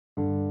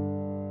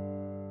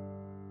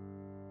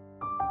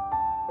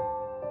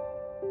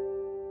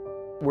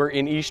We're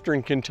in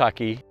eastern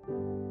Kentucky.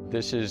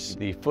 This is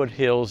the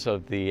foothills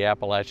of the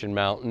Appalachian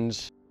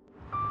Mountains.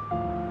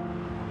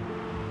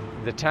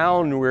 The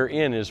town we're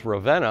in is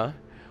Ravenna,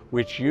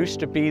 which used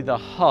to be the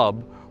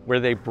hub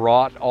where they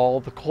brought all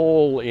the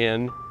coal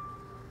in.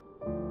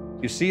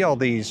 You see all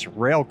these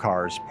rail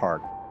cars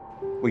parked.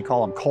 We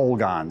call them coal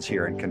gons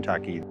here in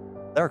Kentucky.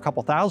 There are a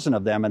couple thousand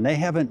of them, and they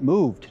haven't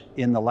moved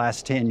in the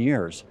last 10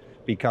 years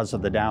because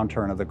of the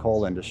downturn of the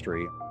coal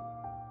industry.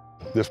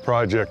 This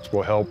project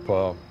will help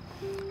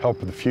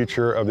with the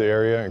future of the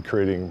area and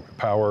creating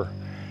power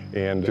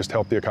and just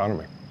help the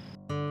economy.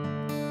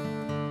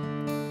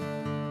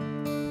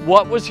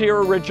 What was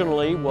here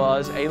originally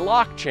was a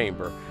lock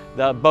chamber.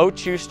 The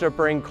boats used to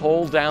bring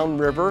coal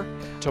downriver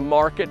to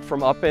market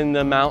from up in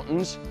the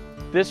mountains.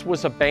 This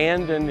was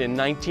abandoned in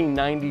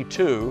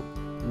 1992.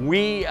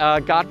 We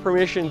got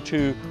permission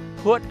to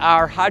put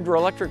our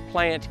hydroelectric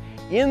plant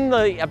in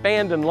the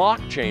abandoned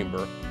lock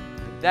chamber.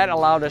 That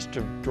allowed us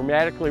to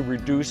dramatically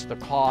reduce the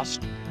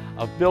cost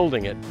of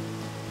building it.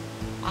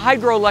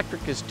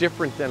 Hydroelectric is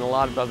different than a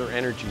lot of other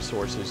energy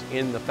sources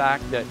in the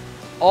fact that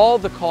all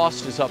the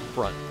cost is up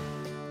front.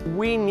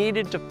 We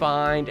needed to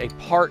find a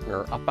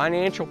partner, a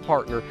financial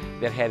partner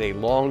that had a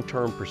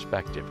long-term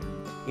perspective.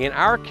 In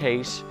our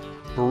case,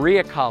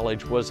 Berea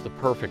College was the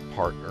perfect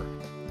partner.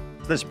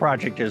 This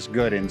project is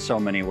good in so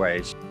many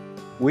ways.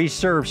 We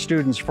serve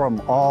students from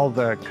all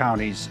the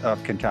counties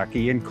of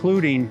Kentucky,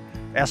 including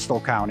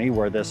Estill County,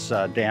 where this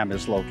dam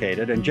is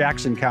located, and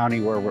Jackson County,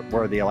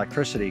 where the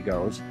electricity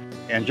goes.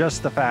 And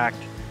just the fact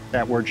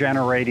that we're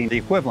generating the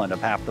equivalent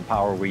of half the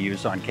power we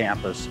use on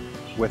campus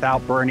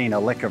without burning a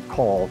lick of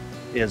coal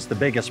is the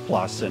biggest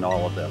plus in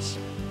all of this.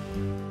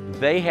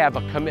 They have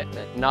a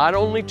commitment not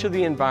only to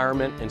the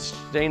environment and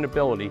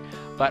sustainability,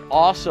 but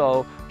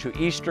also to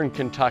eastern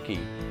Kentucky.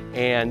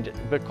 And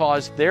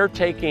because they're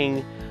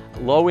taking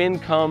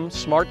low-income,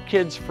 smart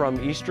kids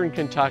from eastern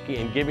Kentucky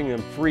and giving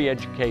them free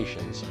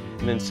educations,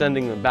 and then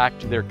sending them back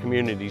to their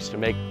communities to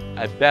make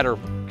a better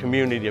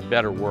community, a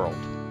better world.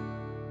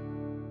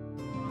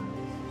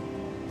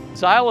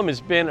 Xylem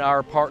has been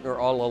our partner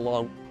all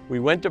along. We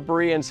went to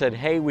Berea and said,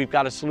 hey, we've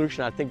got a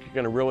solution I think you're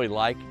going to really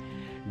like.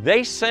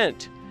 They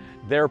sent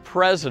their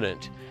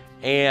president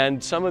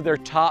and some of their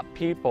top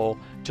people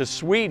to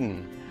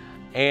Sweden,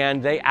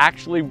 and they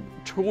actually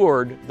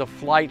toured the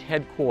flight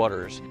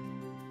headquarters.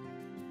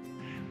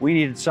 We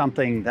needed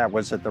something that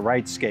was at the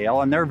right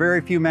scale, and there are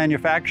very few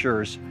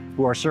manufacturers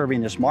who are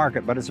serving this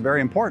market, but it's a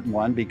very important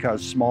one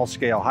because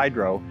small-scale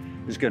hydro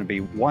is going to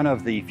be one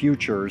of the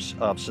futures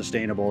of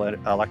sustainable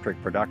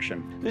electric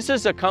production. This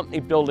is a company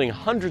building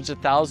hundreds of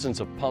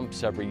thousands of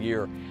pumps every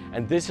year,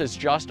 and this is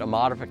just a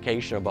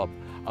modification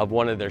of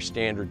one of their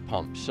standard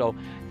pumps. So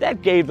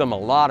that gave them a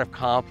lot of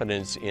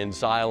confidence in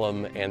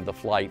Xylem and the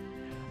flight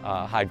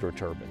hydro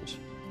turbines.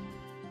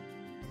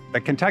 The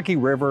Kentucky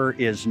River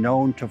is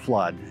known to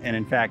flood, and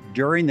in fact,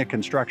 during the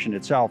construction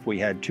itself, we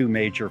had two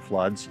major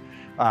floods,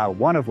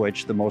 one of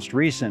which, the most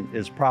recent,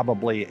 is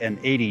probably an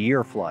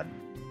 80-year flood.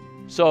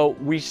 So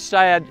we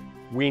said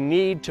we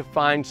need to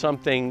find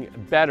something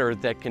better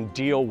that can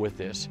deal with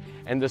this.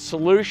 And the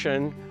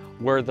solution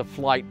were the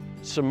flight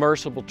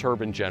submersible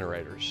turbine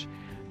generators.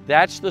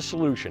 That's the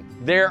solution.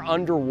 They're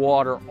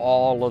underwater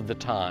all of the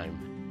time.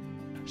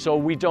 So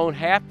we don't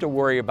have to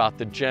worry about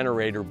the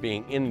generator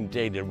being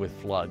inundated with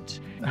floods.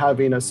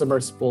 Having a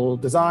submersible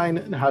design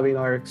and having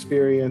our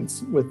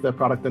experience with the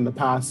product in the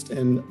past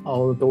and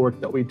all of the work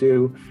that we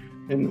do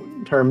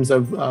in terms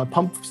of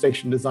pump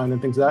station design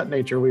and things of that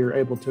nature, we were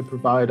able to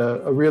provide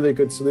a really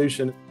good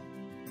solution.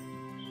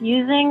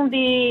 Using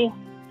the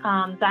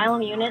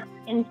Xylem units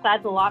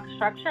inside the lock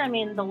structure, I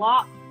mean, the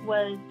lock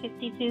was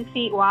 52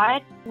 feet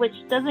wide, which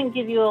doesn't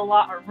give you a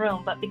lot of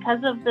room, but because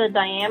of the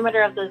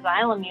diameter of the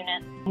Xylem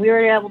unit, we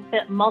were able to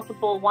fit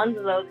multiple ones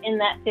of those in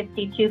that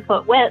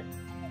 52-foot width.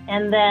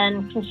 And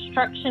then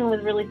construction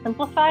was really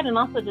simplified, and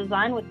also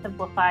design was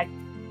simplified.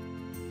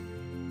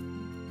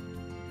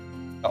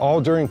 All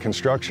during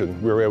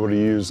construction, we were able to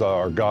use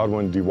our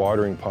Godwin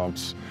dewatering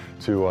pumps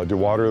to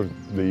dewater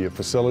the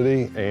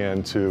facility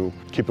and to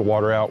keep the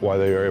water out while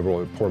they were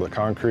able to pour the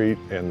concrete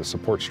and the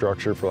support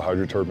structure for the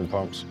hydro turbine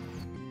pumps.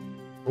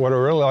 What I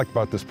really like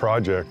about this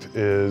project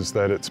is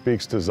that it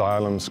speaks to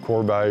Xylem's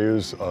core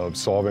values of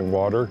solving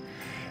water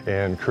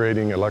and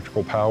creating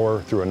electrical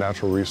power through a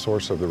natural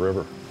resource of the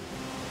river.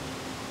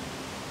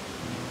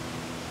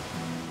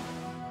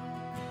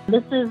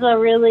 This is a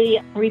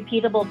really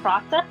repeatable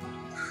process.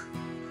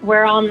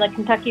 Where on the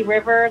Kentucky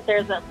River,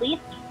 there's at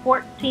least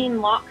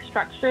 14 lock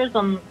structures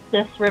on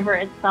this river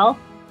itself.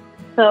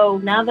 So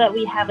now that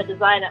we have a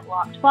design at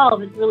Lock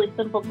 12, it's really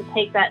simple to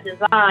take that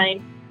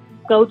design,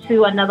 go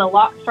to another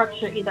lock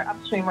structure, either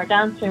upstream or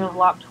downstream of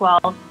Lock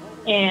 12,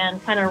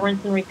 and kind of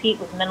rinse and repeat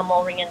with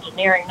minimal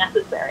re-engineering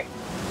necessary.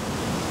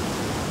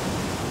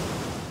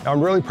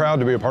 I'm really proud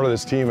to be a part of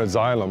this team at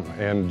Xylem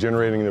and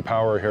generating the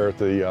power here at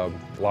the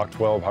Lock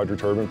 12 hydro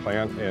turbine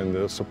plant, and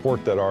the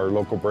support that our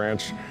local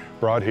branch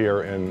brought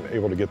here and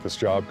able to get this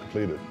job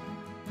completed.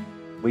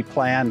 We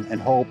plan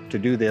and hope to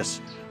do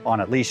this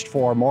on at least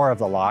 4 more of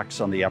the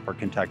locks on the upper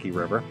Kentucky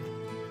River.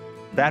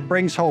 That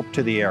brings hope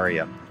to the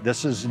area.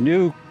 This is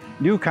new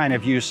kind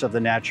of use of the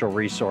natural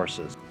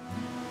resources.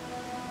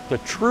 The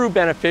true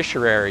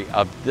beneficiary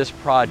of this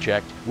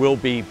project will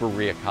be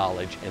Berea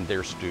College and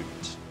their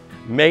students,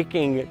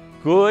 making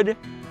good,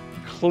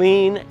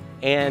 clean,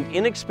 and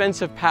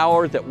inexpensive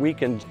power that we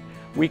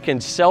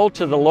can sell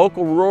to the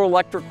local rural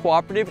electric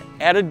cooperative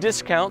at a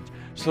discount,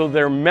 so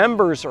their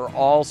members are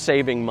all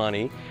saving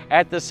money.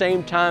 At the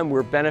same time,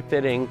 we're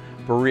benefiting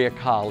Berea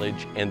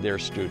College and their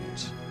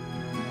students.